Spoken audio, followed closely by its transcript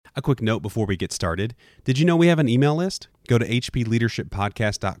A quick note before we get started. Did you know we have an email list? Go to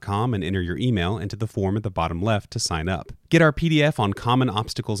hpleadershippodcast.com and enter your email into the form at the bottom left to sign up. Get our PDF on common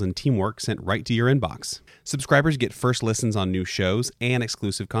obstacles and teamwork sent right to your inbox. Subscribers get first listens on new shows and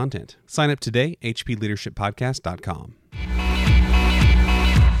exclusive content. Sign up today, hpleadershippodcast.com.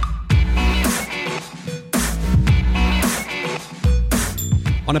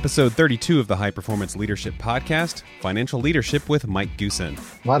 On episode 32 of the High Performance Leadership Podcast, Financial Leadership with Mike Goosen.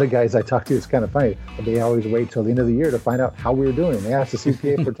 A lot of guys I talk to, it's kind of funny. They always wait till the end of the year to find out how we're doing. They ask the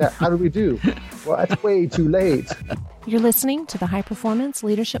CPA for how did we do? Well, that's way too late. You're listening to the High Performance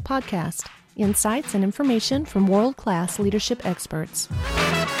Leadership Podcast. Insights and information from world-class leadership experts.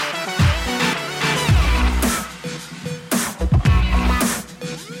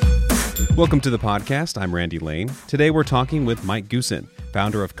 Welcome to the podcast. I'm Randy Lane. Today we're talking with Mike Goosen,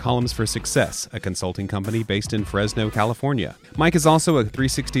 founder of Columns for Success, a consulting company based in Fresno, California. Mike is also a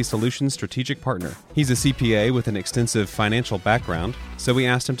 360 Solutions strategic partner. He's a CPA with an extensive financial background, so we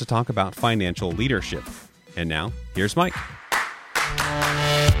asked him to talk about financial leadership. And now, here's Mike.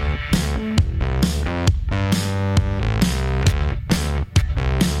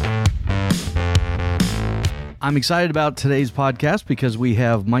 I'm excited about today's podcast because we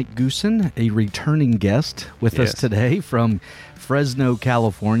have Mike Goosen, a returning guest with us today from Fresno,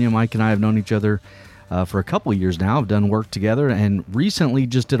 California. Mike and I have known each other for a couple of years now. I've done work together and recently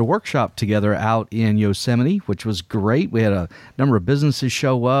just did a workshop together out in Yosemite, which was great. We had a number of businesses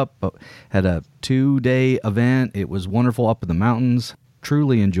show up, had a 2-day event. It was wonderful up in the mountains.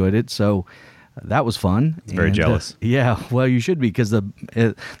 Truly enjoyed it. So that was fun. Very jealous. Yeah, well, you should be because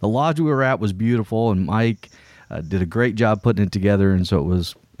the lodge we were at was beautiful, and Mike did a great job putting it together, and so it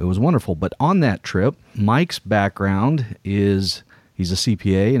was wonderful. But on that trip, Mike's background is he's a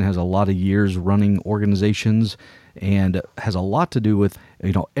CPA and has a lot of years running organizations and has a lot to do with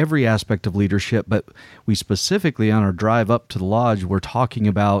every aspect of leadership. But we specifically on our drive up to the lodge, we're talking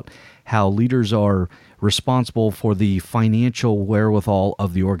about how leaders are responsible for the financial wherewithal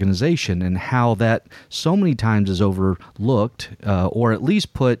of the organization and how that so many times is overlooked or at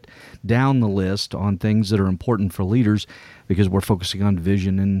least put down the list on things that are important for leaders because we're focusing on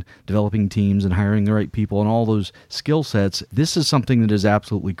vision and developing teams and hiring the right people and all those skill sets. This is something that is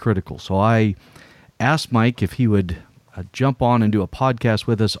absolutely critical. So I asked Mike if he would jump on and do a podcast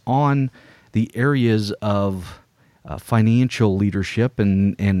with us on the areas of financial leadership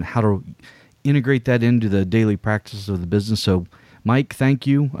and how to integrate that into the daily practices of the business. So, Mike, thank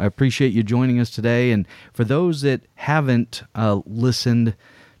you. I appreciate you joining us today. And for those that haven't listened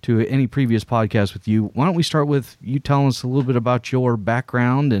to any previous podcast with you, why don't we start with you telling us a little bit about your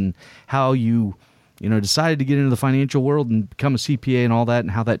background and how you decided to get into the financial world and become a CPA and all that,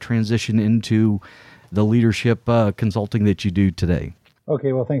 and how that transitioned into the leadership consulting that you do today.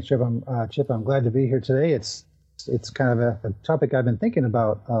 Okay, well, thanks, Chip. I'm glad to be here today. It's kind of a topic I've been thinking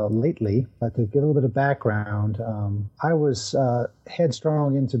about lately, but to give a little bit of background, I was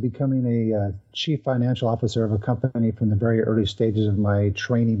headstrong into becoming a chief financial officer of a company from the very early stages of my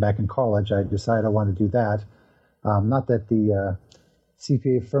training back in college. I decided I wanted to do that. Not that the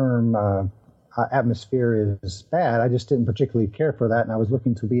CPA firm atmosphere is bad. I just didn't particularly care for that, and I was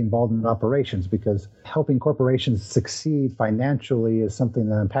looking to be involved in operations because helping corporations succeed financially is something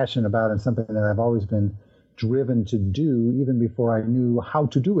that I'm passionate about and something that I've always been driven to do even before I knew how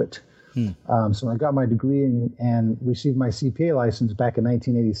to do it. So when I got my degree and received my CPA license back in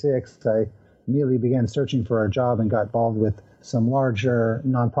 1986, I immediately began searching for a job and got involved with some larger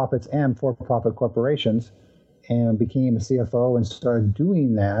nonprofits and for-profit corporations and became a CFO and started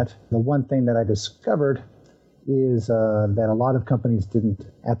doing that. The one thing that I discovered is that a lot of companies didn't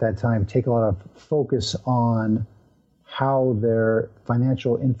at that time take a lot of focus on how their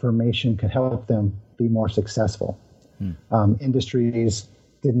financial information could help them be more successful. Industries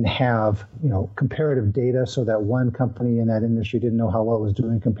didn't have, comparative data so that one company in that industry didn't know how well it was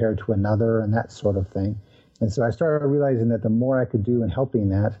doing compared to another and that sort of thing. And so I started realizing that the more I could do in helping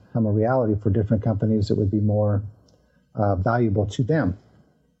that become a reality for different companies, it would be more valuable to them.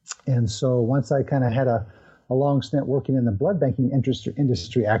 And so once I kind of had a long stint working in the blood banking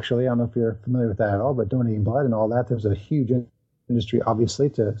industry, actually, I don't know if you're familiar with that at all, but donating blood and all that, there's a huge industry, obviously,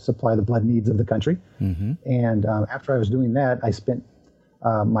 to supply the blood needs of the country. Mm-hmm. And after I was doing that, I spent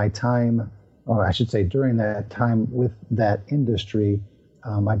my time, or I should say during that time with that industry,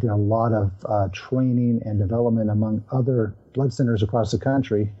 I did a lot of training and development among other blood centers across the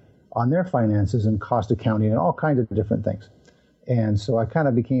country on their finances and cost accounting and all kinds of different things. And so I kind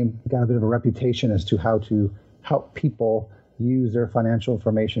of got a bit of a reputation as to how to help people use their financial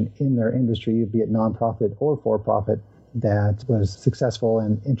information in their industry, be it nonprofit or for-profit, that was successful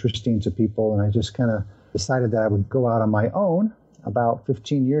and interesting to people. And I just kind of decided that I would go out on my own about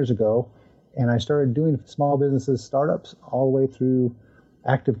 15 years ago. And I started doing small businesses, startups, all the way through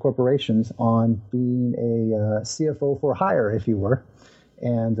active corporations on being a CFO for hire, if you were.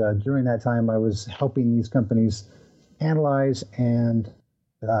 And during that time, I was helping these companies analyze and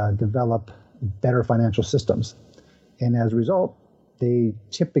develop better financial systems. And as a result, they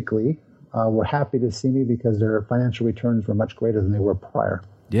typically were happy to see me because their financial returns were much greater than they were prior.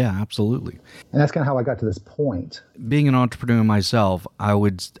 Yeah, absolutely. And that's kind of how I got to this point. Being an entrepreneur myself, I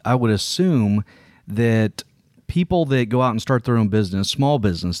would assume that people that go out and start their own business, small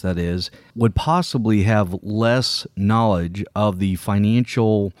business that is, would possibly have less knowledge of the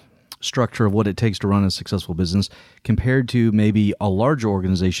financial structure of what it takes to run a successful business compared to maybe a larger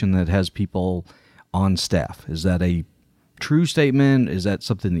organization that has people on staff. Is that a true statement? Is that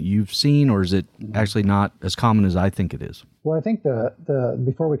something that you've seen, or is it actually not as common as I think it is? Well, I think the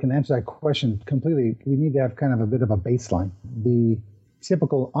before we can answer that question completely, we need to have kind of a bit of a baseline. The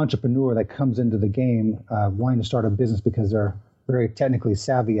typical entrepreneur that comes into the game wanting to start a business because they're very technically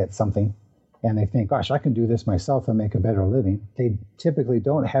savvy at something, and they think, gosh, I can do this myself and make a better living. They typically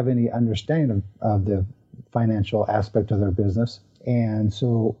don't have any understanding of the financial aspect of their business, and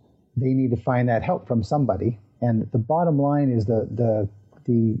so they need to find that help from somebody. And the bottom line is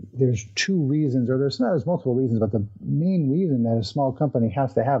there's two reasons, or there's multiple reasons, but the main reason that a small company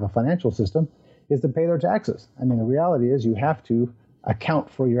has to have a financial system is to pay their taxes. I mean, the reality is you have to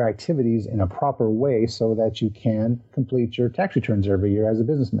account for your activities in a proper way so that you can complete your tax returns every year as a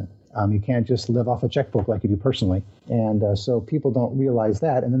businessman. You can't just live off a checkbook like you do personally. And so people don't realize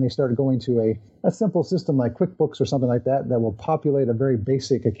that. And then they start going to a simple system like QuickBooks or something like that will populate a very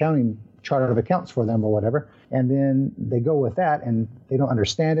basic accounting chart of accounts for them or whatever. And then they go with that and they don't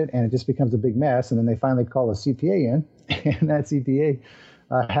understand it and it just becomes a big mess. And then they finally call a CPA in and that CPA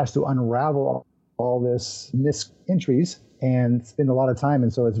has to unravel all this missed entries and spend a lot of time.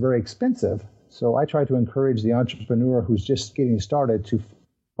 And so it's very expensive. So I try to encourage the entrepreneur who's just getting started to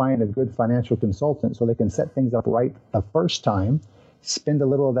find a good financial consultant so they can set things up right the first time, spend a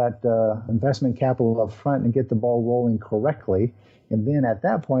little of that investment capital up front and get the ball rolling correctly. And then at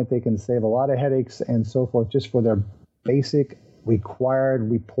that point, they can save a lot of headaches and so forth just for their basic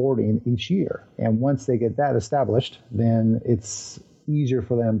required reporting each year. And once they get that established, then it's easier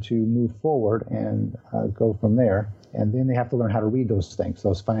for them to move forward and go from there. And then they have to learn how to read those things,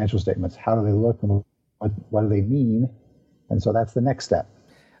 those financial statements. How do they look and what do they mean? And so that's the next step.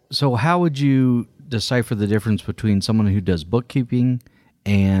 So how would you decipher the difference between someone who does bookkeeping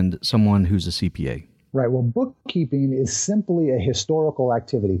and someone who's a CPA? Right. Well, bookkeeping is simply a historical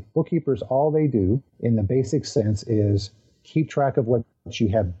activity. Bookkeepers, all they do in the basic sense is keep track of what you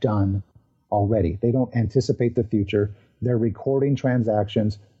have done already. They don't anticipate the future. They're recording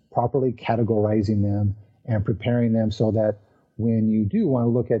transactions, properly categorizing them, and preparing them so that when you do want to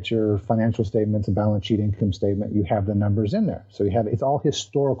look at your financial statements and balance sheet, income statement, you have the numbers in there. So it's all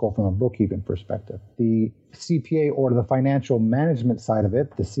historical from a bookkeeping perspective. The CPA or the financial management side of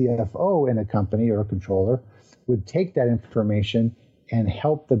it, the CFO in a company or a controller, would take that information and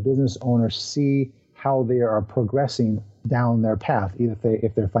help the business owner see how they are progressing down their path. Either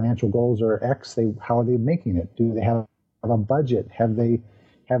if their financial goals are X, how are they making it? Do they have a budget? Have they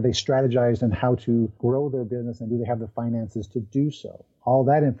strategized on how to grow their business, and do they have the finances to do so? All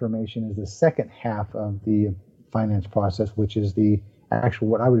that information is the second half of the finance process, which is the actual,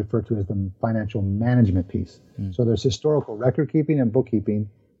 what I would refer to as the financial management piece. So there's historical record keeping and bookkeeping,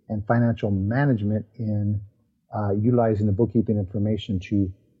 and financial management in utilizing the bookkeeping information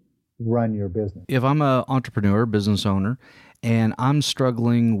to run your business. If I'm an entrepreneur, business owner, and I'm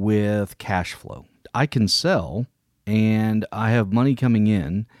struggling with cash flow, I can sell and I have money coming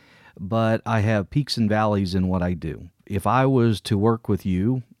in, but I have peaks and valleys in what I do. If I was to work with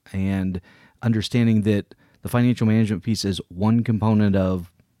you and understanding that the financial management piece is one component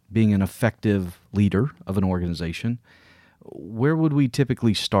of being an effective leader of an organization, where would we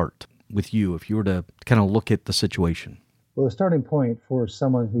typically start with you if you were to kind of look at the situation? Well, the starting point for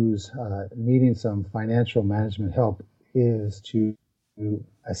someone who's needing some financial management help is to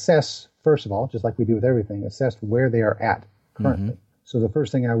assess, first of all, just like we do with everything, assess where they are at currently. So the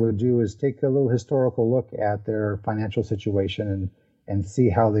first thing I would do is take a little historical look at their financial situation and see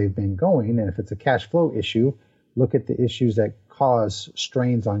how they've been going. And if it's a cash flow issue, look at the issues that cause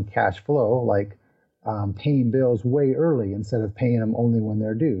strains on cash flow, like paying bills way early instead of paying them only when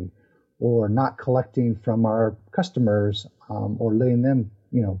they're due, or not collecting from our customers, or letting them,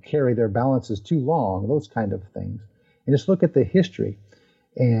 carry their balances too long, those kind of things. And just look at the history.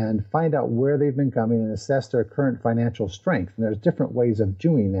 and find out where they've been coming and assess their current financial strength. And there's different ways of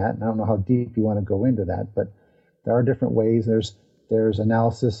doing that. And I don't know how deep you want to go into that, but there are different ways. There's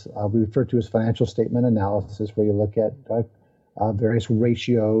analysis we refer to as financial statement analysis, where you look at various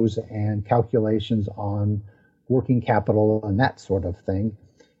ratios and calculations on working capital and that sort of thing.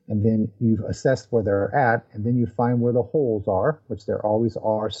 And then you've assessed where they're at, and then you find where the holes are, which there always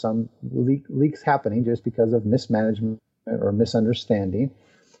are some leaks happening just because of mismanagement or misunderstanding.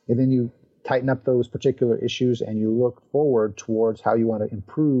 And then you tighten up those particular issues and you look forward towards how you want to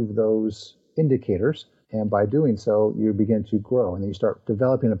improve those indicators. And by doing so, you begin to grow. And then you start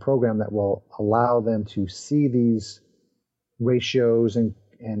developing a program that will allow them to see these ratios and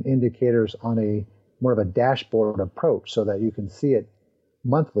indicators on a more of a dashboard approach, so that you can see it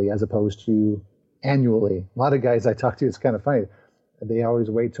monthly as opposed to annually. A lot of guys I talk to, it's kind of funny. They always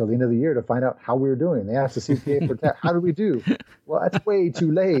wait till the end of the year to find out how we're doing. They ask the CPA for tax, how do we do? Well, that's way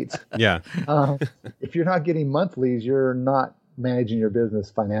too late. Yeah. If you're not getting monthlies, you're not managing your business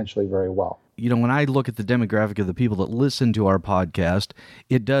financially very well. You know, when I look at the demographic of the people that listen to our podcast,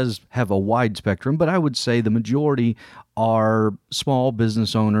 it does have a wide spectrum, but I would say the majority are small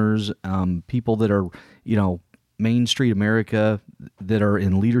business owners, people that are, you know, Main Street America, that are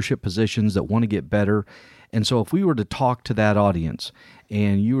in leadership positions that want to get better. And so if we were to talk to that audience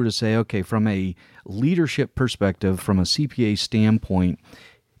and you were to say, okay, from a leadership perspective, from a CPA standpoint,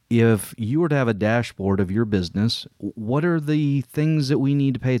 if you were to have a dashboard of your business, what are the things that we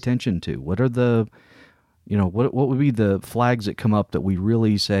need to pay attention to? What are the, you know, what would be the flags that come up that we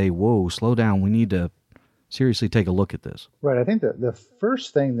really say, whoa, slow down, we need to seriously take a look at this? Right. I think that the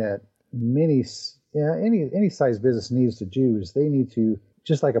first thing that any size business needs to do is they need to,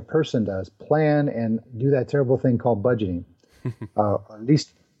 just like a person does, plan and do that terrible thing called budgeting, or at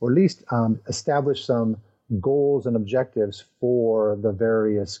least establish some goals and objectives for the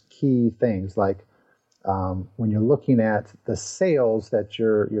various key things. Like when you're looking at the sales that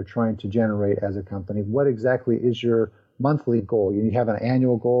you're trying to generate as a company, what exactly is your monthly goal? You have an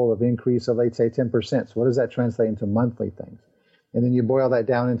annual goal of increase of, let's say, 10%. So what does that translate into monthly things? And then you boil that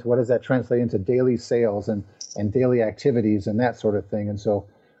down into what does that translate into daily sales and daily activities and that sort of thing. And so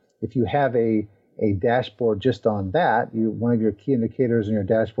if you have a dashboard just on that, one of your key indicators in your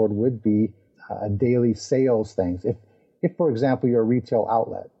dashboard would be daily sales things. If, for example, you're a retail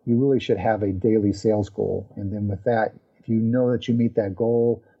outlet, you really should have a daily sales goal. And then with that, if you know that you meet that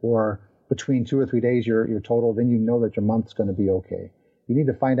goal, or between 2 or 3 days your total, then you know that your month's going to be okay. You need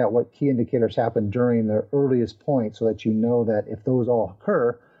to find out what key indicators happen during the earliest point, so that you know that if those all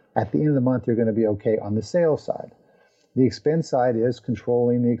occur, at the end of the month, you're going to be okay on the sales side. The expense side is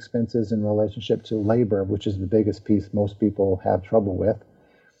controlling the expenses in relationship to labor, which is the biggest piece most people have trouble with.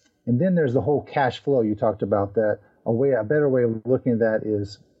 And then there's the whole cash flow you talked about. That a better way of looking at that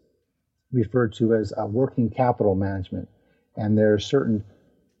is referred to as working capital management. And there are certain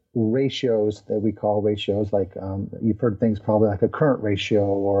ratios that we call ratios, like you've heard things probably like a current ratio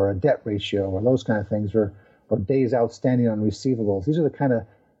or a debt ratio or those kind of things, or days outstanding on receivables. These are the kind of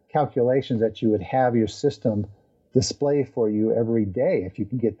calculations that you would have your system display for you every day, if you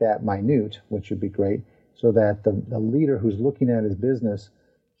can get that minute, which would be great, so that the leader who's looking at his business,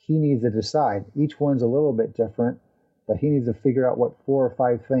 he needs to decide. Each one's a little bit different, but he needs to figure out what 4 or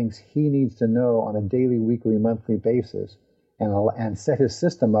 5 things he needs to know on a daily, weekly, monthly basis, and set his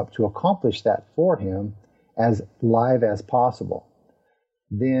system up to accomplish that for him as live as possible.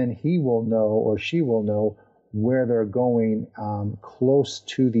 Then he will know, or she will know, where they're going close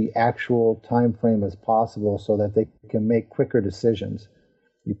to the actual time frame as possible, so that they can make quicker decisions.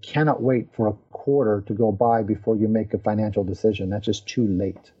 You cannot wait for a quarter to go by before you make a financial decision. That's just too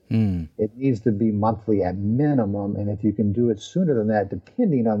late. It needs to be monthly at minimum, and if you can do it sooner than that,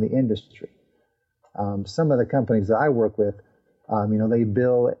 depending on the industry. Some of the companies that I work with, they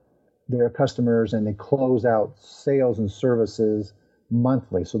bill their customers and they close out sales and services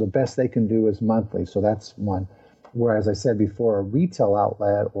monthly. So the best they can do is monthly. So that's one. Whereas I said before, a retail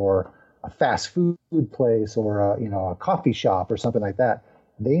outlet or a fast food place or a coffee shop or something like that,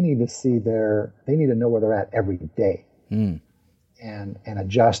 they need to know where they're at every day and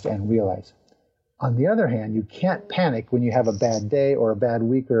adjust and realize. On the other hand, you can't panic when you have a bad day or a bad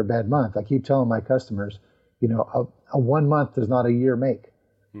week or a bad month. I keep telling my customers, a 1 month does not a year make.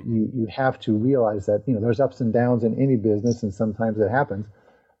 You have to realize that there's ups and downs in any business, and sometimes it happens.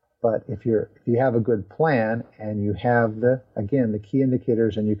 But if you have a good plan and you have the key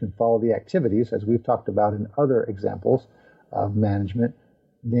indicators, and you can follow the activities as we've talked about in other examples of management,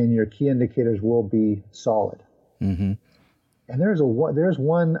 then your key indicators will be solid. And there's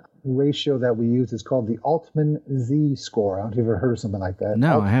one ratio that we use. It's called the Altman Z-score. I don't know if you've ever heard of something like that.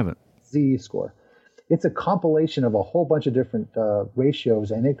 No, I haven't. Z-score. It's a compilation of a whole bunch of different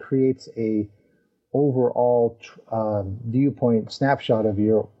ratios, and it creates a overall viewpoint snapshot of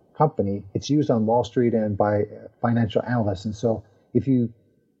your company. It's used on Wall Street and by financial analysts. And so if you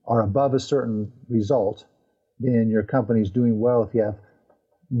are above a certain result, then your company is doing well. If you have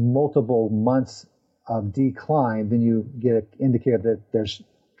multiple months of decline, then you get an indicator that there's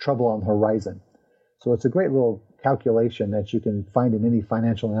trouble on the horizon. So it's a great little calculation that you can find in any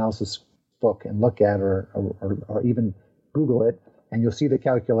financial analysis book and look at, or even Google it, and you'll see the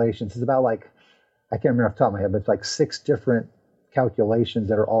calculations. It's about like, I can't remember off the top of my head, but it's like 6 different calculations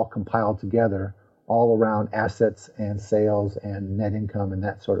that are all compiled together, all around assets and sales and net income and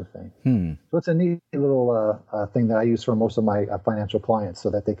that sort of thing. So it's a neat little thing that I use for most of my financial clients, so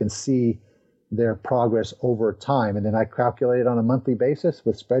that they can see their progress over time. And then I calculate it on a monthly basis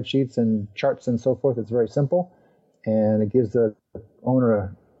with spreadsheets and charts and so forth. It's very simple, and it gives the owner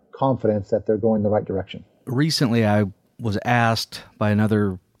a confidence that they're going the right direction. Recently, I was asked by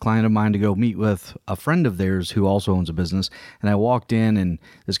another client of mine to go meet with a friend of theirs who also owns a business. And I walked in, and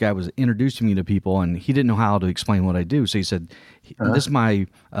this guy was introducing me to people, and he didn't know how to explain what I do. So he said, this is my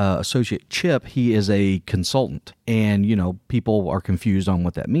associate Chip. He is a consultant. And, people are confused on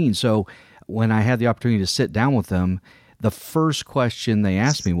what that means. So when I had the opportunity to sit down with them, the first question they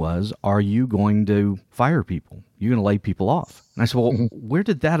asked me was, are you going to fire people? You're going to lay people off? And I said, well, where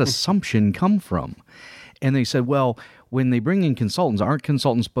did that assumption come from? And they said, well, when they bring in consultants, aren't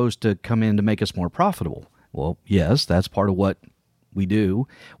consultants supposed to come in to make us more profitable? Well, yes, that's part of what we do.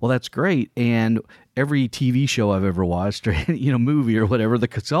 Well, that's great. And every TV show I've ever watched, or movie or whatever, the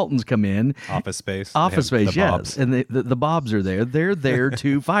consultants come in. Office Space. Office Space, yes. Bobs. And the Bobs are there. They're there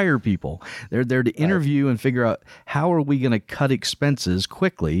to fire people. They're there to interview and figure out how are we going to cut expenses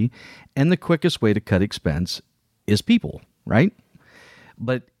quickly. And the quickest way to cut expense is people, right?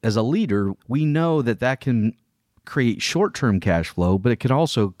 But as a leader, we know that can create short-term cash flow, but it can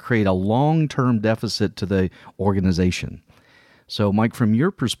also create a long-term deficit to the organization. So, Mike, from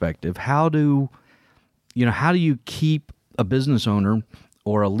your perspective, how do you keep a business owner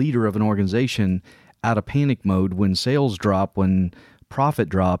or a leader of an organization out of panic mode when sales drop, when profit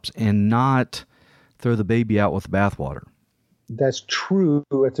drops, and not throw the baby out with the bathwater? That's true.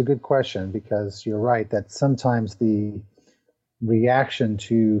 It's a good question, because you're right that sometimes the reaction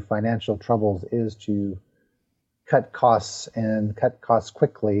to financial troubles is to cut costs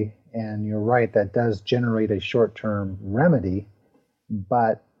quickly. And you're right, that does generate a short-term remedy,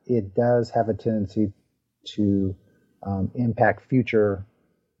 but it does have a tendency to impact future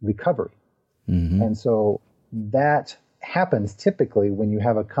recovery. And so that happens typically when you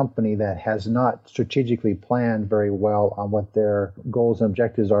have a company that has not strategically planned very well on what their goals and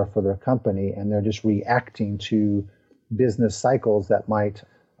objectives are for their company, and they're just reacting to business cycles that might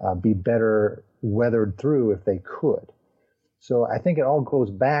be better weathered through if they could. So I think it all goes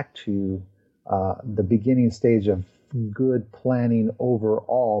back to the beginning stage of good planning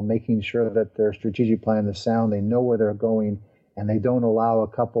overall, making sure that their strategic plan is sound, they know where they're going, and they don't allow a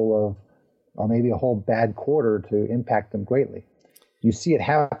couple of, or maybe a whole bad quarter to impact them greatly. You see it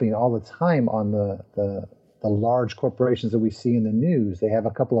happening all the time on the large corporations that we see in the news. They have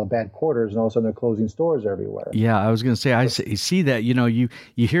a couple of bad quarters, and all of a sudden they're closing stores everywhere. Yeah, I was going to say, I see that. You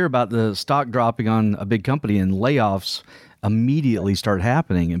hear about the stock dropping on a big company, and layoffs immediately start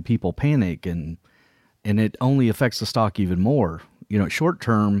happening, and people panic, and it only affects the stock even more. Short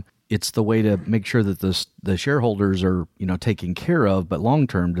term, it's the way to make sure that the shareholders are taken care of, but long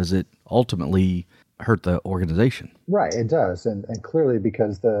term, does it ultimately hurt the organization? Right, it does, and clearly,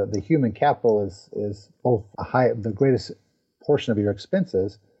 because the human capital is both the greatest portion of your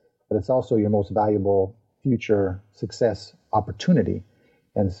expenses, but it's also your most valuable future success opportunity.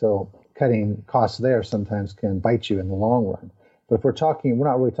 And so cutting costs there sometimes can bite you in the long run. But if we're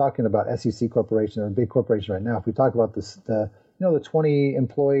not really talking about SEC corporation or a big corporation right now. If we talk about the 20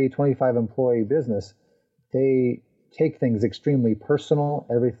 employee, 25 employee business, they take things extremely personal.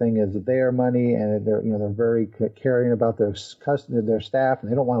 Everything is their money, and they're very caring about their staff, and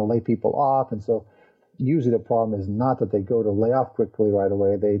they don't want to lay people off. And so usually the problem is not that they go to lay off quickly right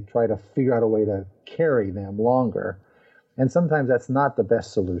away. They try to figure out a way to carry them longer. And sometimes that's not the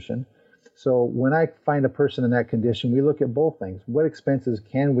best solution. So when I find a person in that condition, we look at both things. What expenses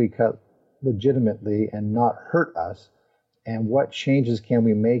can we cut legitimately and not hurt us? And what changes can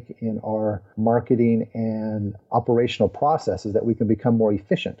we make in our marketing and operational processes that we can become more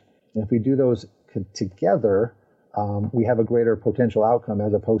efficient? And if we do those together, we have a greater potential outcome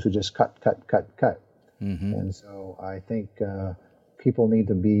as opposed to just cut. And so I think people need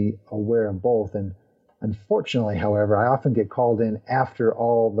to be aware of both. And unfortunately, however, I often get called in after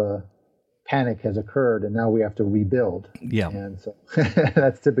all the panic has occurred, and now we have to rebuild. Yeah. And so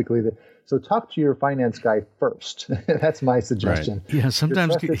that's typically so talk to your finance guy first. That's my suggestion. Right. Yeah,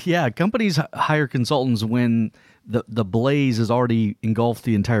 sometimes, companies hire consultants when the blaze has already engulfed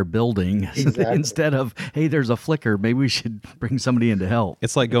the entire building. Exactly. Instead of, hey, there's a flicker, maybe we should bring somebody in to help.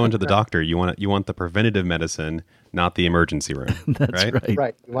 It's like going to the doctor. You want the preventative medicine, not the emergency room. That's right.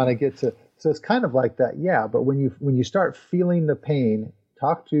 Right. You want to get to, so it's kind of like that. Yeah. But when you start feeling the pain,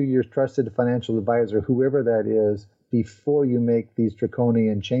 talk to your trusted financial advisor, whoever that is, before you make these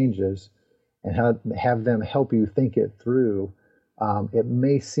draconian changes, and have them help you think it through. It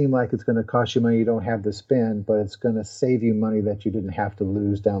may seem like it's going to cost you money you don't have to spend, but it's going to save you money that you didn't have to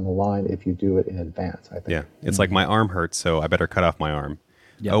lose down the line if you do it in advance, I think. Yeah. It's like my arm hurts, so I better cut off my arm.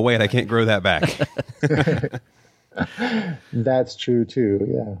 Yep. Oh, wait, I can't grow that back. That's true, too.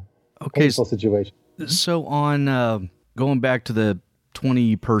 Yeah. Okay. Painful situation. So on going back to the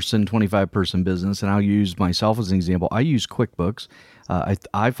 20-person, 25-person business, and I'll use myself as an example. I use QuickBooks.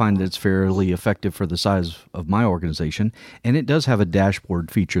 I find that it's fairly effective for the size of my organization, and it does have a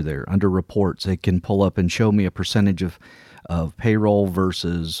dashboard feature there. Under reports, it can pull up and show me a percentage of payroll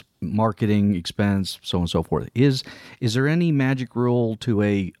versus marketing expense, so on and so forth. Is there any magic rule to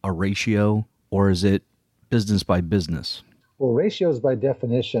a ratio, or is it business by business? Well, ratios by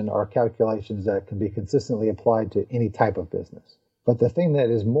definition are calculations that can be consistently applied to any type of business. But the thing that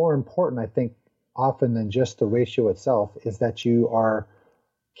is more important, I think, often than just the ratio itself, is that you are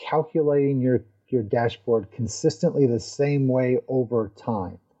calculating your dashboard consistently the same way over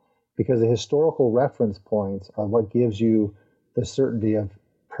time. Because the historical reference points are what gives you the certainty of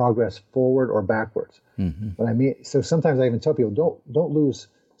progress forward or backwards. But I mean, so sometimes I even tell people, don't lose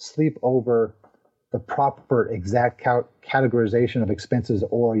sleep over the proper exact categorization of expenses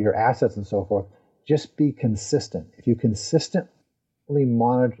or your assets and so forth. Just be consistent. If you're consistently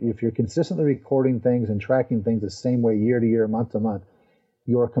recording things and tracking things the same way year to year, month to month,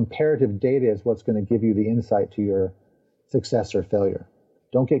 your comparative data is what's going to give you the insight to your success or failure.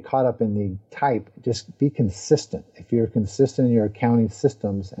 Don't get caught up in the type. Just be consistent. If you're consistent in your accounting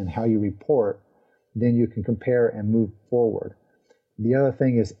systems and how you report, then you can compare and move forward. The other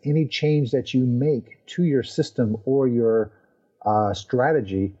thing is any change that you make to your system or your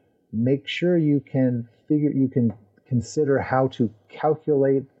strategy, make sure you can consider how to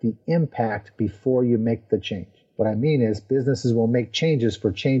calculate the impact before you make the change. What I mean is businesses will make changes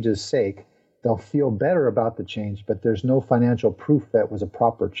for change's sake. They'll feel better about the change, but there's no financial proof that was a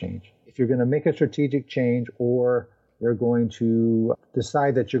proper change. If you're going to make a strategic change, or you're going to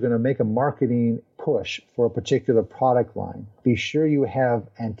decide that you're going to make a marketing push for a particular product line, be sure you have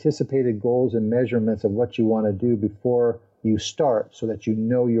anticipated goals and measurements of what you want to do before you start, so that you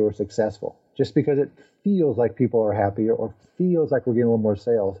know you're successful. Just because it feels like people are happier or feels like we're getting a little more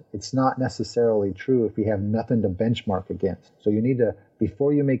sales, it's not necessarily true if you have nothing to benchmark against. So you need to,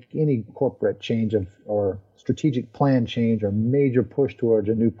 before you make any corporate change or strategic plan change or major push towards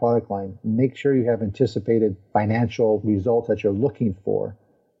a new product line, make sure you have anticipated financial results that you're looking for,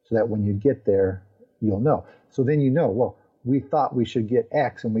 so that when you get there, you'll know. So then you know, well, we thought we should get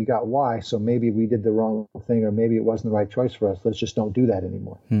X and we got Y, so maybe we did the wrong thing, or maybe it wasn't the right choice for us. Let's just don't do that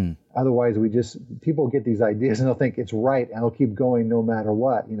anymore. Otherwise, people get these ideas and they'll think it's right and they'll keep going no matter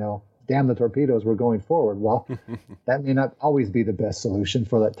what. Damn the torpedoes, we're going forward. Well, that may not always be the best solution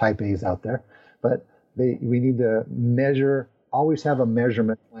for that type A's out there, but we need to measure, always have a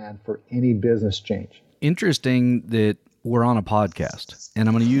measurement plan for any business change. Interesting that we're on a podcast, and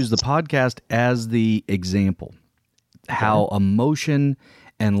I'm going to use the podcast as the example. How emotion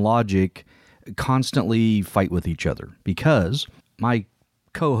and logic constantly fight with each other, because my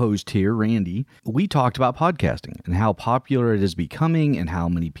co-host here, Randy, we talked about podcasting and how popular it is becoming and how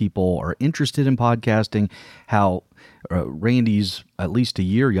many people are interested in podcasting, how Randy's at least a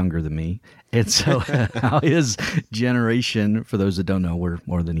year younger than me. And so how his generation, for those that don't know, we're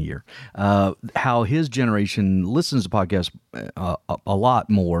more than a year, how his generation listens to podcasts a lot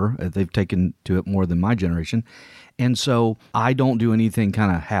more. They've taken to it more than my generation. And so I don't do anything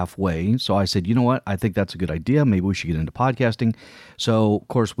kind of halfway. So I said, you know what? I think that's a good idea. Maybe we should get into podcasting. So, of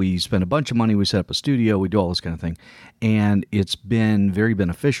course, we spend a bunch of money. We set up a studio. We do all this kind of thing. And it's been very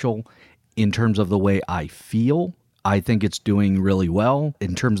beneficial in terms of the way I feel. I think it's doing really well.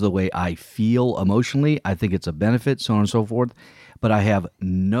 In terms of the way I feel emotionally, I think it's a benefit, so on and so forth. But I have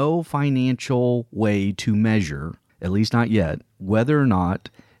no financial way to measure, at least not yet, whether or not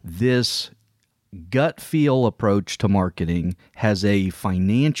this gut feel approach to marketing has a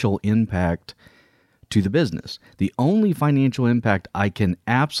financial impact to the business. The only financial impact I can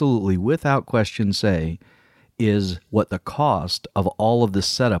absolutely, without question, say is what the cost of all of this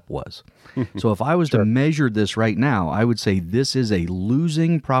setup was. So if I was to measure this right now, I would say this is a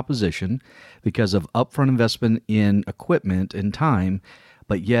losing proposition because of upfront investment in equipment and time,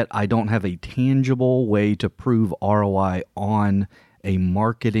 but yet I don't have a tangible way to prove ROI on a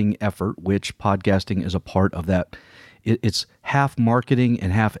marketing effort, which podcasting is a part of that. It's half marketing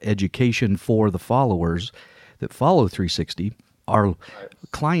and half education for the followers that follow 360. Our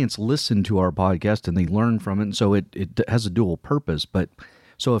clients listen to our podcast and they learn from it, and so it has a dual purpose. But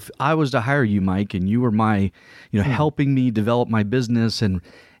so if I was to hire you, Mike, and you were my, helping me develop my business and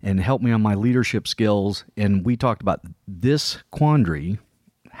help me on my leadership skills, and we talked about this quandary,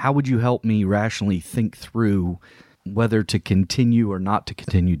 how would you help me rationally think through whether to continue or not to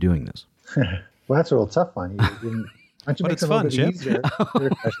continue doing this? Well, that's a real tough one. Why don't you make it a little bit easier?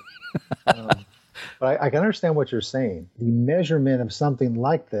 But I can understand what you're saying. The measurement of something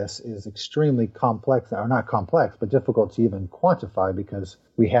like this is extremely complex, or not complex, but difficult to even quantify because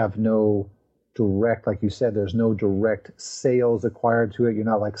we have no direct, like you said, there's no direct sales acquired to it. You're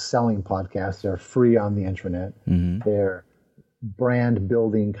not like selling podcasts. They're free on the internet. Mm-hmm. They're brand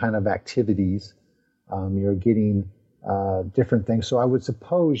building kind of activities. You're getting different things. So I would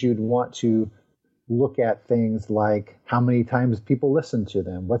suppose you'd want to look at things like how many times people listen to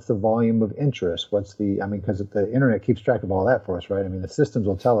them, what's the volume of interest, because the internet keeps track of all that for us, right? I mean, the systems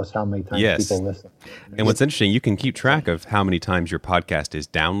will tell us how many times people listen. And what's interesting, you can keep track of how many times your podcast is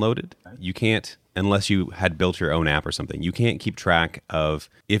downloaded. You can't, unless you had built your own app or something, you can't keep track of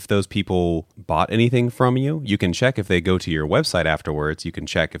if those people bought anything from you. You can check if they go to your website afterwards. You can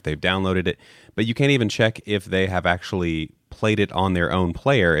check if they've downloaded it, but you can't even check if they have actually played it on their own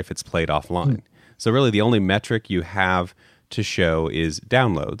player if it's played offline. So really the only metric you have to show is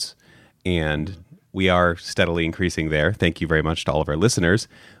downloads, and we are steadily increasing there. Thank you very much to all of our listeners.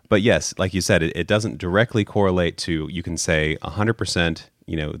 But yes, like you said, it doesn't directly correlate to, you can say 100%,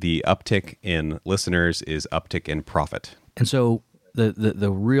 the uptick in listeners is uptick in profit. And so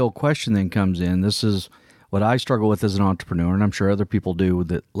the real question then comes in, this is what I struggle with as an entrepreneur, and I'm sure other people do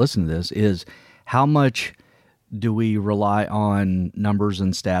that listen to this, is how much do we rely on numbers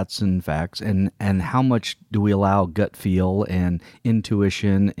and stats and facts, and how much do we allow gut feel and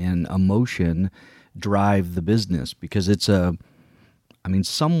intuition and emotion drive the business? Because it's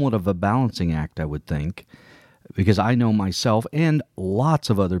somewhat of a balancing act, I would think, because I know myself and lots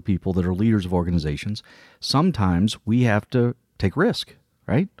of other people that are leaders of organizations, sometimes we have to take risk,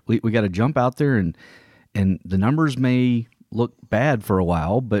 right? We got to jump out there and the numbers may look bad for a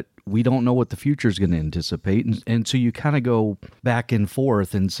while, but we don't know what the future is going to anticipate. And so you kind of go back and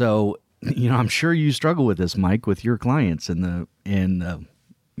forth. And so, I'm sure you struggle with this, Mike, with your clients and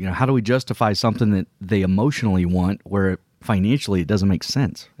how do we justify something that they emotionally want where financially it doesn't make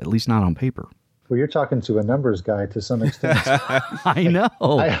sense, at least not on paper? Well, you're talking to a numbers guy to some extent. I know.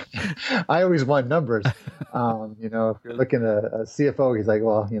 I always want numbers. If you're looking at a CFO, he's like,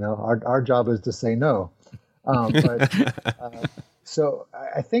 well, our job is to say no. So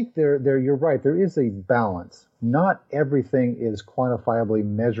I think you're right. There is a balance. Not everything is quantifiably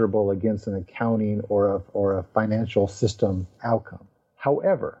measurable against an accounting or a financial system outcome.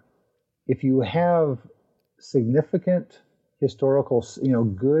 However, if you have significant historical,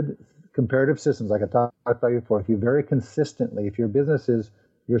 good comparative systems, like I talked about before, if your business is,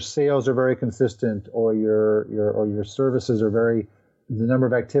 your sales are very consistent, or your services are the number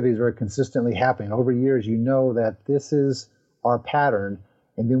of activities are very consistently happening over years, that this is our pattern,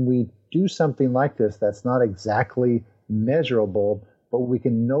 and then we do something like this that's not exactly measurable, but we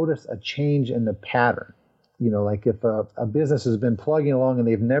can notice a change in the pattern. Like if a business has been plugging along and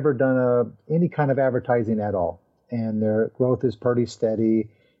they've never done any kind of advertising at all, and their growth is pretty steady,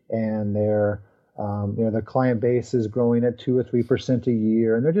 and their client base is growing at 2 or 3% a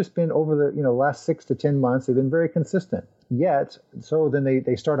year, and they've just been over the last 6 to 10 months, they've been very consistent. Yet, so then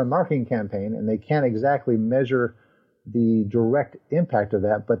they start a marketing campaign, and they can't exactly measure the direct impact of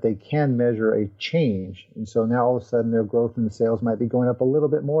that, but they can measure a change. And so now all of a sudden their growth in sales might be going up a little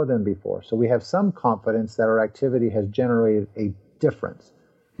bit more than before. So we have some confidence that our activity has generated a difference.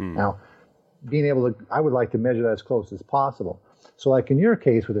 Now, I would like to measure that as close as possible. So like in your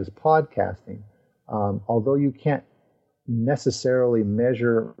case with this podcasting, although you can't necessarily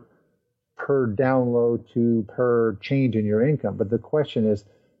measure per download to per change in your income, but the question is,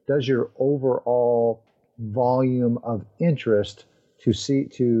 does your overall volume of interest to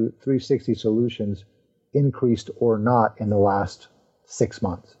 360 Solutions increased or not in the last 6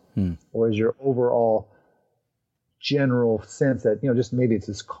 months? Or is your overall general sense that, just maybe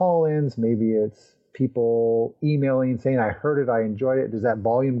it's call-ins, maybe it's people emailing saying, I heard it, I enjoyed it? Does that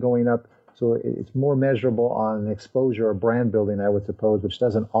volume going up? So it's more measurable on exposure or brand building, I would suppose, which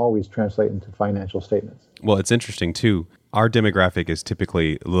doesn't always translate into financial statements. Well, it's interesting, too. Our demographic is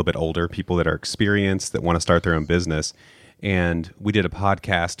typically a little bit older, people that are experienced, that want to start their own business. And we did a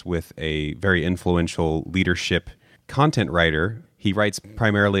podcast with a very influential leadership content writer. He writes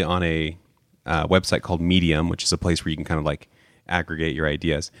primarily on a website called Medium, which is a place where you can kind of like aggregate your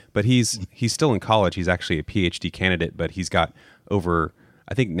ideas. But he's still in college. He's actually a PhD candidate, but he's got over,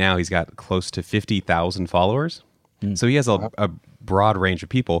 I think now he's got close to 50,000 followers. So he has a broad range of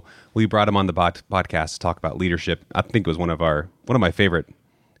people. We brought him on the podcast to talk about leadership. I think it was one of my favorite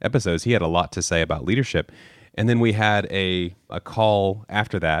episodes. He had a lot to say about leadership. And then we had a call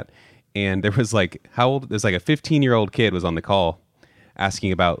after that, and there was like, how old? There's like a 15-year-old kid was on the call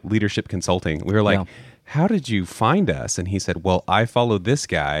asking about leadership consulting. We were like, how did you find us? And he said, well, I followed this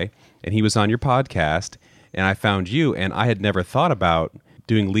guy, and he was on your podcast, and I found you, and I had never thought about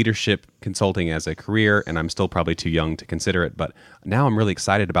doing leadership consulting as a career, and I'm still probably too young to consider it, but now I'm really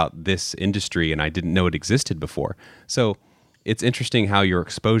excited about this industry, and I didn't know it existed before. So it's interesting how your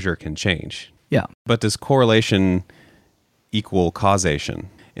exposure can change. Yeah. But does correlation equal causation?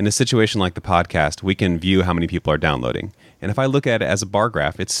 In a situation like the podcast, we can view how many people are downloading. And if I look at it as a bar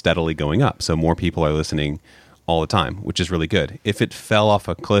graph, it's steadily going up. So more people are listening all the time, which is really good. If it fell off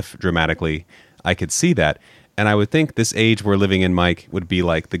a cliff dramatically, I could see that. And I would think this age we're living in, Mike, would be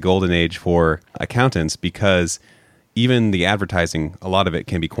like the golden age for accountants, because even the advertising, a lot of it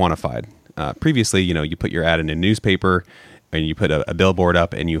can be quantified. Previously, you put your ad in a newspaper, and you put a billboard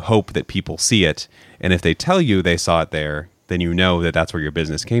up, and you hope that people see it. And if they tell you they saw it there, then you know that that's where your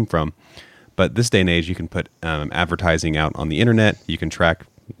business came from. But this day and age, you can put advertising out on the internet. You can track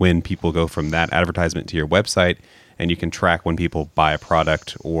when people go from that advertisement to your website, and you can track when people buy a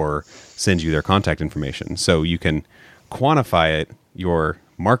product or send you their contact information. So you can quantify your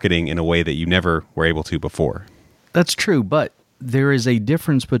marketing in a way that you never were able to before. That's true, but there is a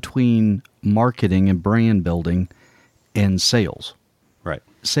difference between marketing and brand building and sales. Right.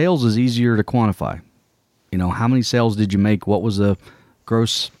 Sales is easier to quantify. How many sales did you make? What was the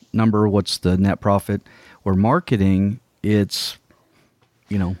gross number? What's the net profit? Or marketing, it's,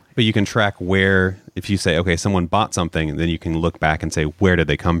 But you can track where, if you say, okay, someone bought something, then you can look back and say, where did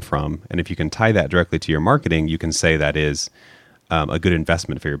they come from? And if you can tie that directly to your marketing, you can say that is a good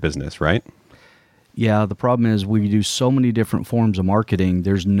investment for your business, right? Yeah, the problem is we do so many different forms of marketing,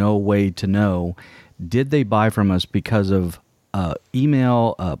 there's no way to know, did they buy from us because of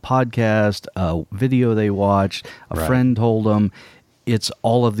email, a podcast, a video they watched, a friend told them? It's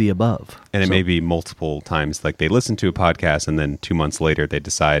all of the above. And it may be multiple times, like they listen to a podcast and then 2 months later they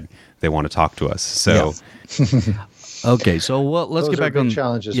decide they want to talk to us. So, okay, so let's get back on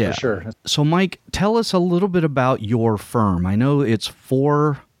challenges for sure. So, Mike, tell us a little bit about your firm. I know it's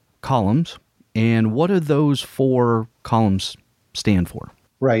 4 columns, and what do those 4 columns stand for?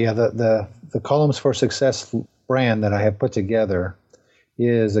 Right. Yeah. The Columns for Success brand that I have put together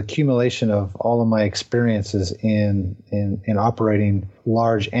is accumulation of all of my experiences in operating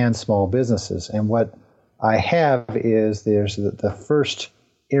large and small businesses. And what I have is there's the first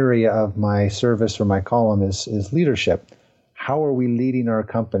area of my service or my column is leadership. How are we leading our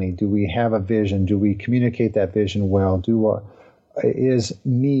company? Do we have a vision? Do we communicate that vision well?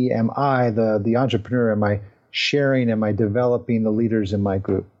 Am I the entrepreneur? Am I sharing? Am I developing the leaders in my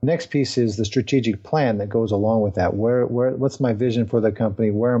group? Next piece is the strategic plan that goes along with that. What's my vision for the company?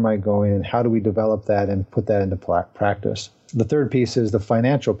 Where am I going? And how do we develop that and put that into practice? The third piece is the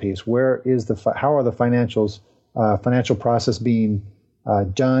financial piece. How are the financial process being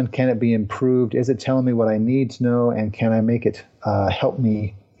done? Can it be improved? Is it telling me what I need to know? And can I make it help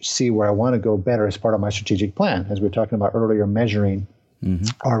me see where I want to go better as part of my strategic plan? As we were talking about earlier, measuring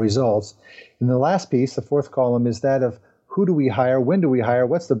our results. And the last piece, the fourth column, is that of who do we hire, when do we hire,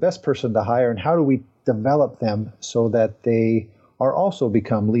 what's the best person to hire, and how do we develop them so that they are also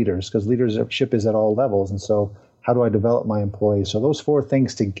become leaders, because leadership is at all levels. And so how do I develop my employees? So those 4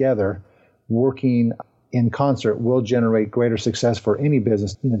 things together, working in concert, will generate greater success for any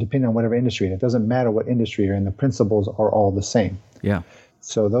business, depending on whatever industry. And it doesn't matter what industry you're in, the principles are all the same. Yeah.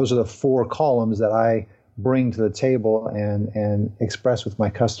 So those are the 4 columns that I bring to the table and express with my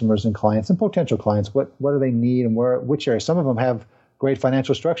customers and clients and potential clients. What do they need and which area? Some of them have great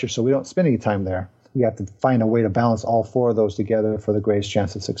financial structure, so we don't spend any time there. We have to find a way to balance all 4 of those together for the greatest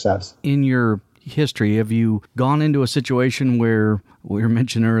chance of success. In your history, have you gone into a situation where we were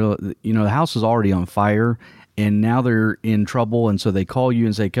mentioning earlier, the house is already on fire and now they're in trouble, and so they call you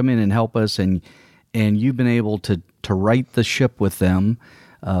and say, come in and help us, and you've been able to right the ship with them,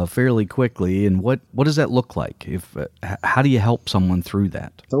 fairly quickly. And what does that look like? How do you help someone through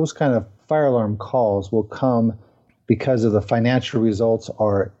that? Those kind of fire alarm calls will come because of the financial results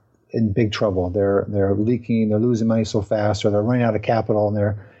are in big trouble. They're leaking, they're losing money so fast, or they're running out of capital,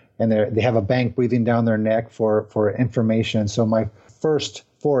 and they have a bank breathing down their neck for information. So my first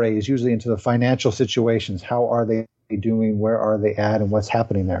foray is usually into the financial situations. How are they doing? Where are they at? And what's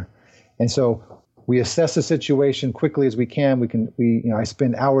happening there? And so we assess the situation quickly as we can. I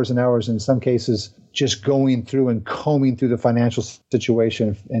spend hours and hours in some cases just going through and combing through the financial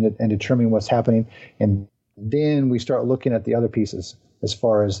situation and determining what's happening. And then we start looking at the other pieces as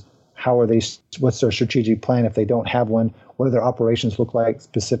far as what's their strategic plan if they don't have one? What do their operations look like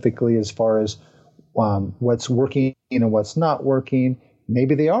specifically as far as what's working and what's not working?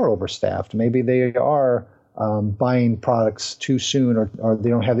 Maybe they are overstaffed. Maybe they are buying products too soon, or they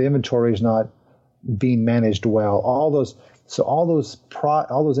don't have the inventories not being managed well. All those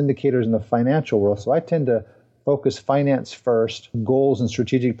indicators in the financial world. So I tend to focus finance first, goals and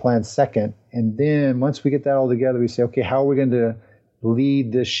strategic plans second, and then once we get that all together, we say, okay, how are we going to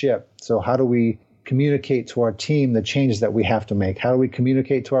lead this ship? So how do we communicate to our team the changes that we have to make? How do we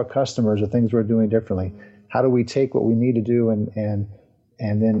communicate to our customers the things we're doing differently? How do we take what we need to do and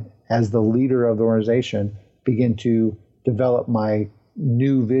then as the leader of the organization begin to develop my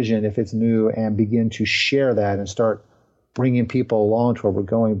new vision, if it's new, and begin to share that and start bringing people along to where we're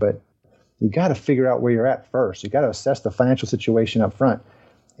going. But you got to figure out where you're at first. You got to assess the financial situation up front.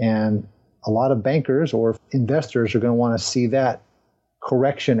 And a lot of bankers or investors are going to want to see that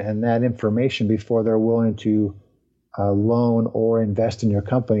correction and that information before they're willing to loan or invest in your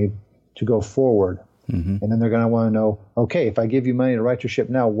company to go forward. Mm-hmm. And then they're going to want to know, okay, if I give you money to right your ship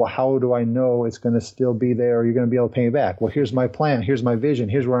now, well, how do I know it's going to still be there or you're going to be able to pay me back? Well, here's my plan. Here's my vision.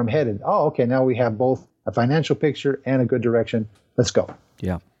 Here's where I'm headed. Oh, okay, now we have both a financial picture and a good direction. Let's go.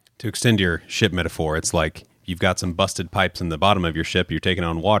 Yeah. To extend your ship metaphor, it's like you've got some busted pipes in the bottom of your ship. You're taking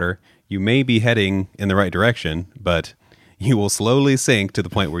on water. You may be heading in the right direction, but you will slowly sink to the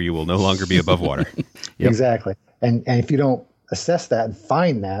point where you will no longer be above water. Yep. Exactly. And if you don't assess that and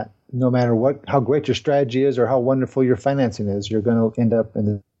find that, no matter how great your strategy is or how wonderful your financing is, you're going to end up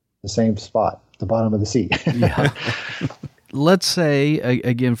in the same spot, the bottom of the sea. Yeah. Let's say,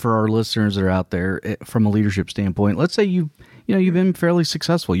 again, for our listeners that are out there, from a leadership standpoint, let's say you've been fairly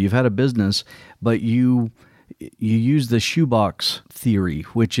successful. You've had a business, but you use the shoebox theory,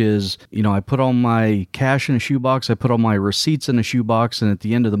 which is, I put all my cash in a shoebox, I put all my receipts in a shoebox, and at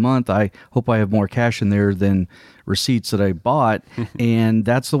the end of the month, I hope I have more cash in there than receipts that I bought, and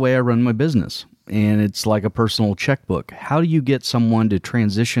that's the way I run my business. And it's like a personal checkbook. How do you get someone to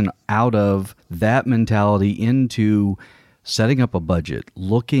transition out of that mentality into setting up a budget,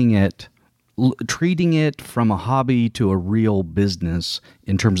 looking at treating it from a hobby to a real business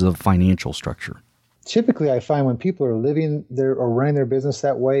in terms of the financial structure? Typically, I find when people are living or running their business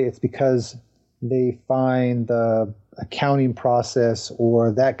that way, it's because they find the accounting process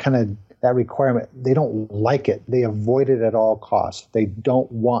or that requirement, they don't like it. They avoid it at all costs. They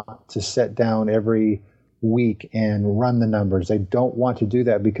don't want to sit down every week and run the numbers. They don't want to do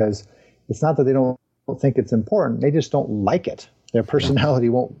that because it's not that they don't think it's important. They just don't like it. Their personality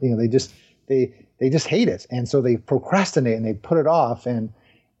won't, they just hate it. And so they procrastinate and they put it off.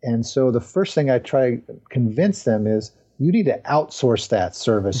 And so the first thing I try to convince them is you need to outsource that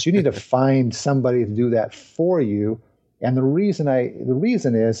service. You need to find somebody to do that for you. And the reason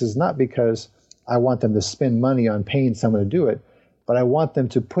is not because I want them to spend money on paying someone to do it, but I want them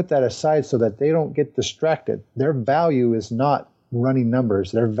to put that aside so that they don't get distracted. Their value is not running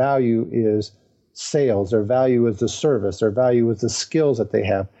numbers. Their value is sales. Their value is the service. Their value is the skills that they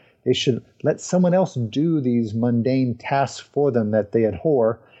have. They should let someone else do these mundane tasks for them that they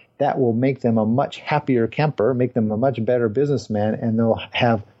abhor. That will make them a much happier camper, make them a much better businessman, and they'll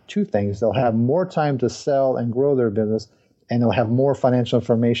have two things. They'll have more time to sell and grow their business, and they'll have more financial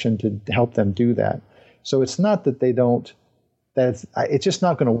information to help them do that. So it's not that it's just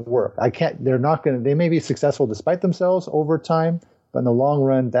not going to work. They may be successful despite themselves over time, but in the long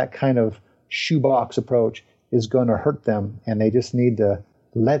run, that kind of shoebox approach is going to hurt them, and they just need to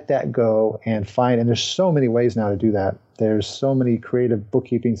let that go and there's so many ways now to do that. There's so many creative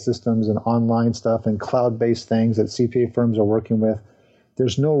bookkeeping systems and online stuff and cloud-based things that CPA firms are working with.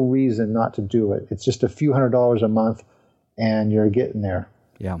 There's no reason not to do it. It's just a few $100s a month, and you're getting there.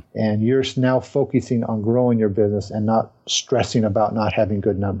 Yeah. And you're now focusing on growing your business and not stressing about not having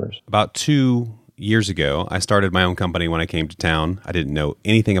good numbers. About 2 years ago, I started my own company when I came to town. I didn't know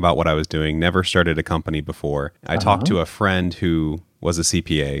anything about what I was doing, never started a company before. I talked to a friend who was a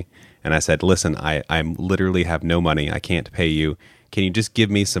CPA, and I said, listen, I literally have no money. I can't pay you. can you just give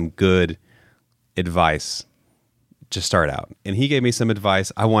me some good advice to start out? And he gave me some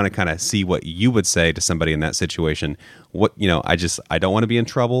advice. I want to kind of see what you would say to somebody in that situation. What, I don't want to be in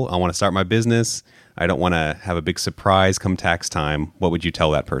trouble. I want to start my business. I don't want to have a big surprise come tax time. What would you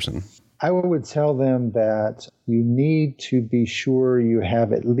tell that person? I would tell them that you need to be sure you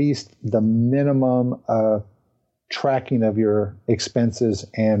have at least the minimum tracking of your expenses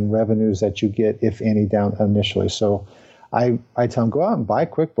and revenues that you get, if any, down initially. So I tell them, go out and buy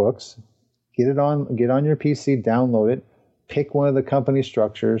QuickBooks, get on your PC, download it, pick one of the company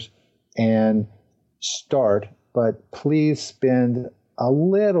structures and start. But please spend a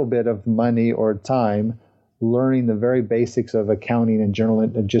little bit of money or time learning the very basics of accounting and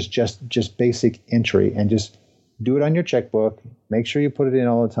journaling, and just basic entry, and just do it on your checkbook. Make sure you put it in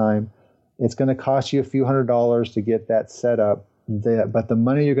all the time. It's going to cost you a few $100s to get that set up. But the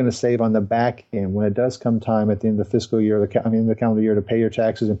money you're going to save on the back end, when it does come time at the end of the fiscal year, the calendar year, to pay your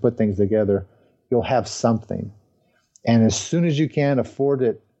taxes and put things together, you'll have something. And as soon as you can afford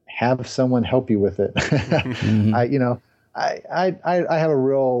it, have someone help you with it. Mm-hmm. I have a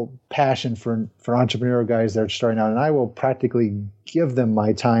real passion for entrepreneurial guys that are starting out, and I will practically give them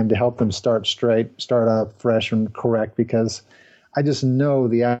my time to help them start up fresh and correct, because I just know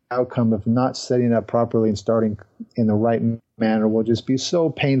the outcome of not setting up properly and starting in the right manner will just be so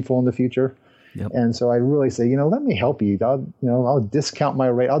painful in the future. Yep. And so I really say, let me help you. I'll discount my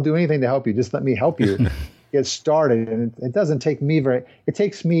rate. I'll do anything to help you. Just let me help you get started. And it doesn't take me it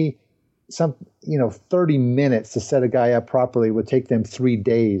takes me 30 minutes to set a guy up properly. Would take them 3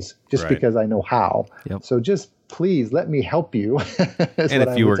 days just because I know how. Yep. So just please let me help you. And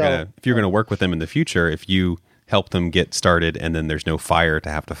if you're going to work with them in the future, if you help them get started and then there's no fire to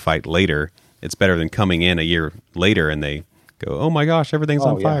have to fight later, it's better than coming in a year later and they go, oh my gosh, everything's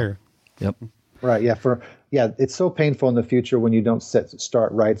on fire. Yep. Right. Yeah. It's so painful in the future when you don't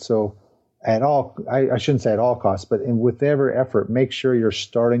start right. So I shouldn't say at all costs, but with every effort, make sure you're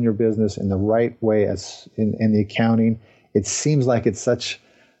starting your business in the right way as in the accounting. It seems like it's such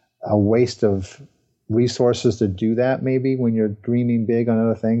a waste of resources to do that maybe when you're dreaming big on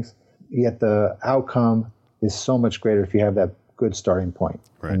other things, yet the outcome is so much greater if you have that good starting point.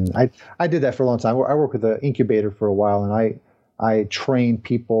 Right. And I did that for a long time. I worked with an incubator for a while, and I trained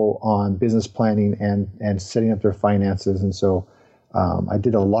people on business planning and setting up their finances. And so I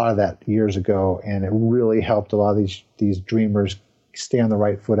did a lot of that years ago, and it really helped a lot of these dreamers stay on the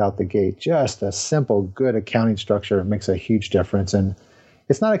right foot out the gate. Just a simple, good accounting structure makes a huge difference. And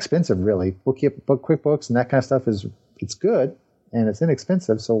it's not expensive, really. QuickBooks and that kind of stuff it's good, and it's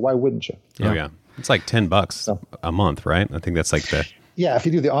inexpensive, so why wouldn't you? Oh, yeah. It's like $10 a month, right? I think that's like the... Yeah, if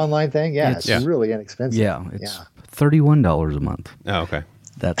you do the online thing, it's really inexpensive. Yeah, it's $31 a month. Oh, okay.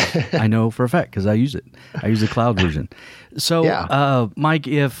 That's I know for a fact because I use it. I use the cloud version. So, Mike,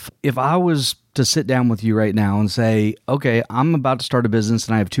 if I was to sit down with you right now and say, okay, I'm about to start a business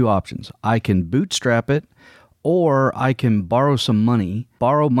and I have two options. I can bootstrap it, or I can borrow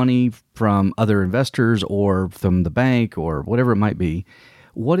money from other investors or from the bank or whatever it might be.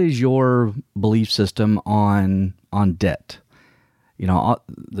 What is your belief system on debt?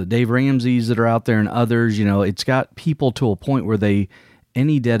 The Dave Ramseys that are out there and others, it's got people to a point where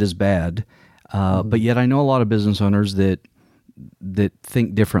any debt is bad. But yet I know a lot of business owners that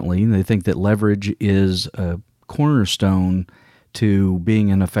think differently. They think that leverage is a cornerstone to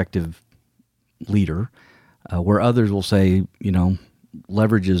being an effective leader, where others will say,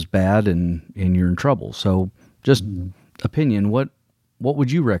 leverage is bad and you're in trouble. So just opinion, what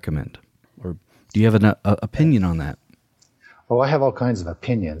would you recommend? Or do you have an opinion on that? Oh, I have all kinds of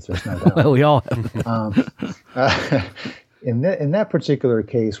opinions. There's no doubt. Well, we all have. In that particular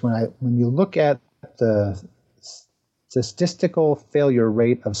case, when you look at the statistical failure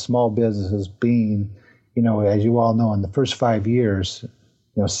rate of small businesses being, as you all know, in the first 5 years,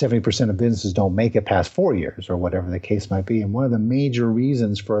 70% of businesses don't make it past 4 years or whatever the case might be. And one of the major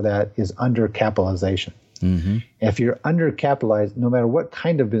reasons for that is undercapitalization. Mm-hmm. If you're undercapitalized, no matter what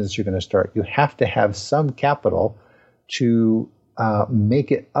kind of business you're going to start, you have to have some capital to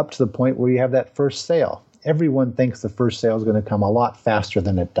make it up to the point where you have that first sale. Everyone thinks the first sale is going to come a lot faster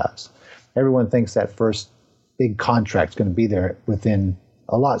than it does. Everyone thinks that first big contract is going to be there within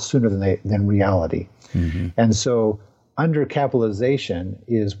a lot sooner than reality. Mm-hmm. And so undercapitalization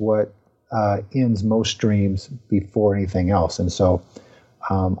is what ends most dreams before anything else. And so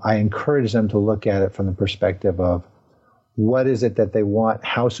I encourage them to look at it from the perspective of what is it that they want,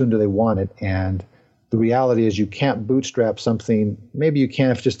 how soon do they want it, and the reality is you can't bootstrap something. Maybe you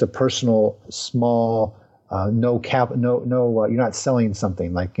can if it's just a personal, small, you're not selling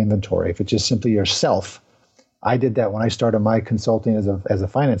something like inventory. If it's just simply yourself, I did that when I started my consulting as a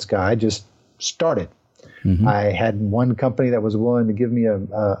finance guy. I just started. I had one company that was willing to give me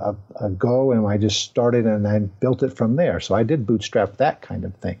a go, and I just started and I built it from there. So I did bootstrap that kind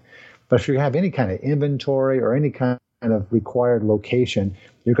of thing. But if you have any kind of inventory or any kind of required location,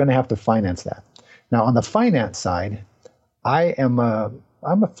 you're going to have to finance that. Now, on the finance side, I'm a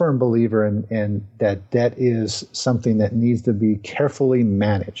firm believer in that debt is something that needs to be carefully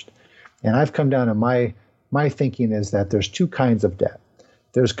managed. And I've come down to my thinking is that there's two kinds of debt.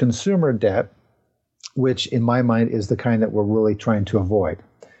 There's consumer debt, which in my mind is the kind that we're really trying to avoid.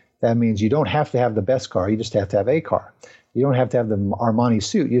 That means you don't have to have the best car, you just have to have a car. You don't have to have the Armani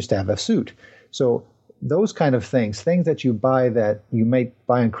suit, you just have a suit. So those kind of things that you buy that you may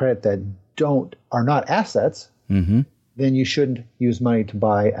buy on credit that are not assets, then you shouldn't use money to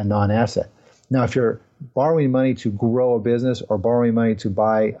buy a non-asset. Now, if you're borrowing money to grow a business or borrowing money to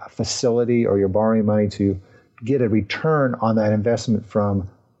buy a facility or you're borrowing money to get a return on that investment from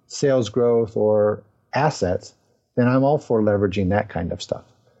sales growth or assets, then I'm all for leveraging that kind of stuff.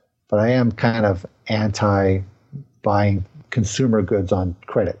 But I am kind of anti-buying consumer goods on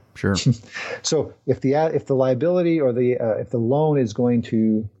credit. Sure. So if the liability or if the loan is going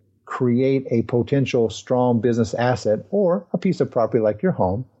to create a potential strong business asset or a piece of property like your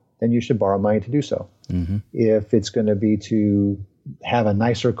home, then you should borrow money to do so. If it's going to be to have a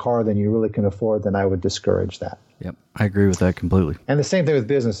nicer car than you really can afford, then I would discourage that. Yep, I agree with that completely. And the same thing with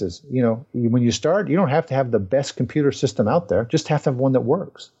businesses. When you start, you don't have to have the best computer system out there. Just have to have one that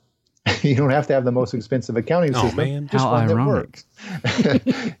works. You don't have to have the most expensive accounting system. Man. Just How one ironic. that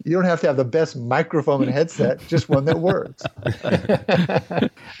works. You don't have to have the best microphone and headset. Just one that works.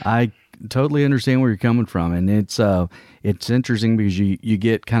 I totally understand where you're coming from, and it's interesting because you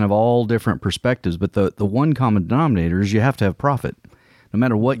get kind of all different perspectives, but the one common denominator is you have to have profit. No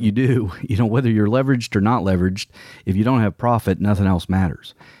matter what you do, whether you're leveraged or not leveraged, if you don't have profit, nothing else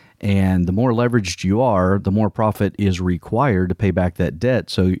matters. And the more leveraged you are, the more profit is required to pay back that debt.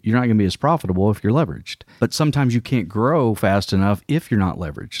 So you're not going to be as profitable if you're leveraged. But sometimes you can't grow fast enough if you're not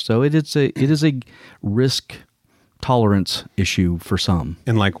leveraged. So it is a risk tolerance issue for some.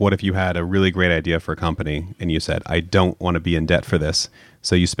 And what if you had a really great idea for a company and you said, I don't want to be in debt for this.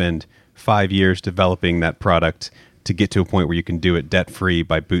 So you spend 5 years developing that product to get to a point where you can do it debt-free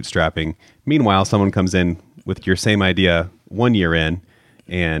by bootstrapping. Meanwhile, someone comes in with your same idea 1 year in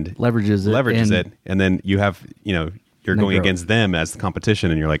and leverages it. And then you have, you're going against them as the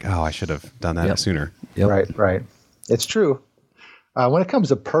competition and you're like, oh, I should have done that sooner. Yep. Right. It's true. When it comes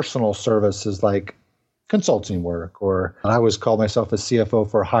to personal services like consulting work, or I always call myself a CFO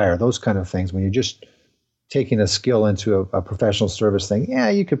for hire, those kind of things, when you're just taking a skill into a professional service thing,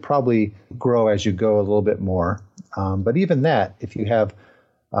 you could probably grow as you go a little bit more. But even that, if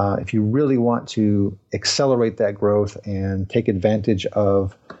you really want to accelerate that growth and take advantage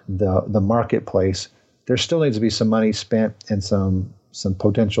of the marketplace, there still needs to be some money spent and some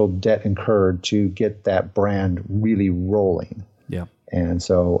potential debt incurred to get that brand really rolling. Yeah. And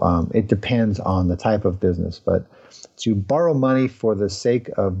so it depends on the type of business. But to borrow money for the sake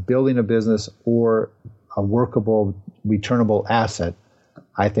of building a business or a workable, returnable asset,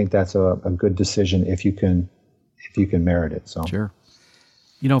 I think that's a good decision if you can merit it. So sure.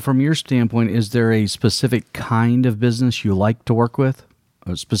 From your standpoint, is there a specific kind of business you like to work with?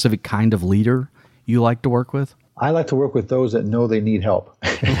 A specific kind of leader you like to work with? I like to work with those that know they need help.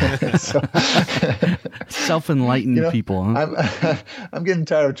 Self-enlightened people. Huh? I'm getting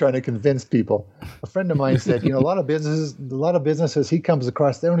tired of trying to convince people. A friend of mine said, a lot of businesses he comes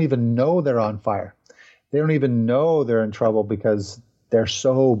across, they don't even know they're on fire. They don't even know they're in trouble because they're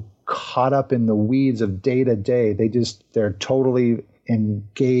so caught up in the weeds of day to day. They're totally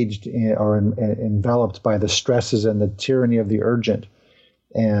engaged or enveloped by the stresses and the tyranny of the urgent.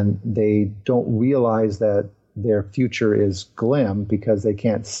 And they don't realize that their future is glim because they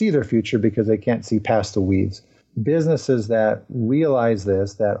can't see their future because they can't see past the weeds. Businesses that realize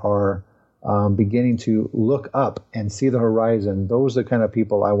this, that are beginning to look up and see the horizon, those are the kind of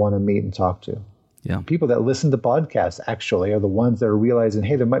people I want to meet and talk to. Yeah. People that listen to podcasts actually are the ones that are realizing,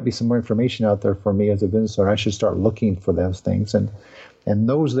 hey, there might be some more information out there for me as a business owner. I should start looking for those things. And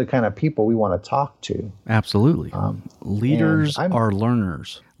those are the kind of people we want to talk to. Absolutely. Leaders are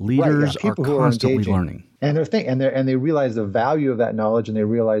learners. Leaders are constantly learning. And they realize the value of that knowledge, and they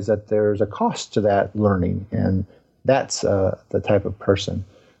realize that there's a cost to that learning. And that's the type of person.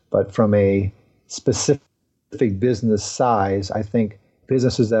 But from a specific business size, I think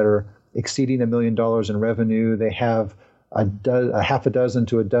businesses that are exceeding $1 million in revenue, they have a half a dozen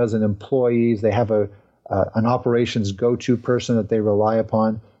to a dozen employees, they have an operations go-to person that they rely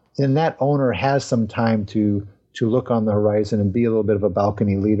upon. then that owner has some time to look on the horizon and be a little bit of a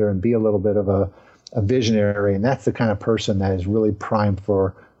balcony leader and be a little bit of a visionary. And that's the kind of person that is really primed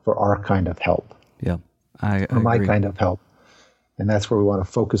for our kind of help. Yeah, or my kind of help. And that's where we want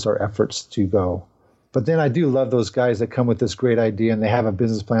to focus our efforts to go. But then I do love those guys that come with this great idea and they have a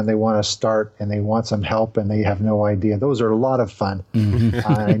business plan they want to start and they want some help and they have no idea. Those are a lot of fun.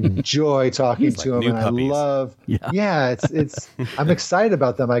 I enjoy talking to them, and puppies. I love. It's. I'm excited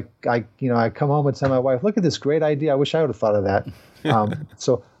about them. I come home and tell my wife, "Look at this great idea. I wish I would have thought of that."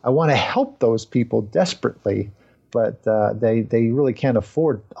 So I want to help those people desperately, but they really can't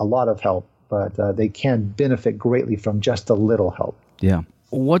afford a lot of help, but they can benefit greatly from just a little help. Yeah.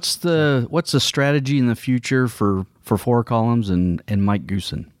 What's the strategy in the future for Four Columns and Mike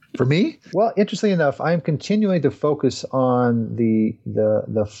Goosen? For me? Well, interestingly enough, I'm continuing to focus on the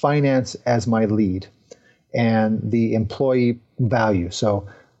finance as my lead and the employee value. So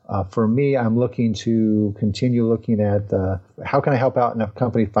for me, I'm looking to continue looking at how can I help out in a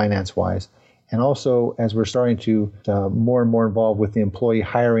company finance-wise. And also, as we're starting to more and more involved with the employee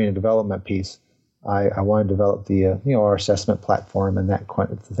hiring and development piece, I want to develop the our assessment platform and the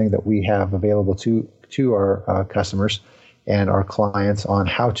thing that we have available to our customers and our clients on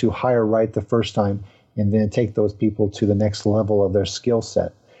how to hire right the first time and then take those people to the next level of their skill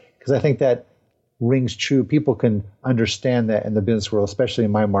set. Because I think that rings true. People can understand that in the business world, especially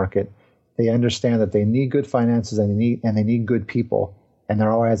in my market. They understand that they need good finances and they need good people. And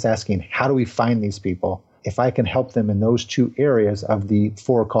they're always asking, how do we find these people? If I can help them in those two areas of the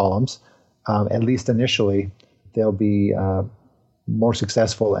four columns, at least initially, they'll be more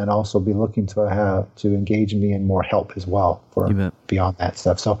successful and also be looking to engage me in more help as well for beyond that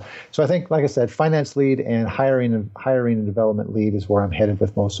stuff. So I think, like I said, finance lead and hiring and development lead is where I'm headed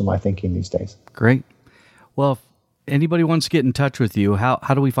with most of my thinking these days. Great. Well, if anybody wants to get in touch with you,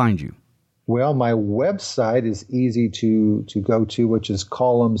 how do we find you? Well, my website is easy to go to, which is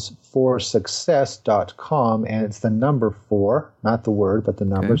columns4success.com, and it's the number 4, not the word, but the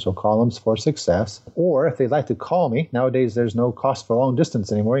number, so Columns for Success. Or if they'd like to call me, nowadays there's no cost for long distance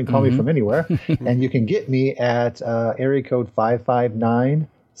anymore. You can call me from anywhere, and you can get me at area code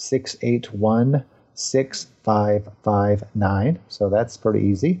 559-681-6559. So that's pretty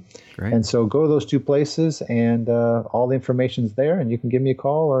easy. Great. And so go to those two places, and all the information's there, and you can give me a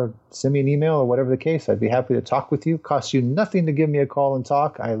call or send me an email or whatever the case. I'd be happy to talk with you. Costs you nothing to give me a call and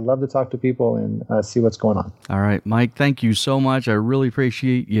talk. I love to talk to people and see what's going on. All right, Mike, thank you so much. I really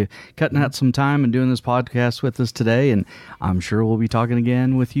appreciate you cutting out some time and doing this podcast with us today, and I'm sure we'll be talking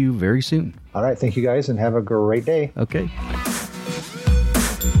again with you very soon. All right, thank you guys, and have a great day. Okay.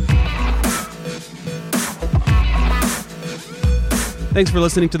 Thanks for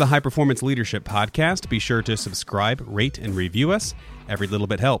listening to the High Performance Leadership Podcast. Be sure to subscribe, rate, and review us. Every little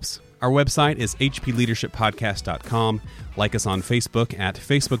bit helps. Our website is hpleadershippodcast.com. Like us on Facebook at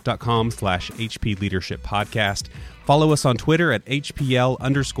facebook.com/hpleadershippodcast. Follow us on Twitter at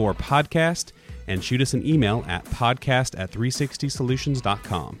HPL_podcast. And shoot us an email at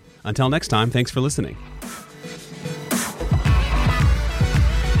podcast@360solutions.com. Until next time, thanks for listening.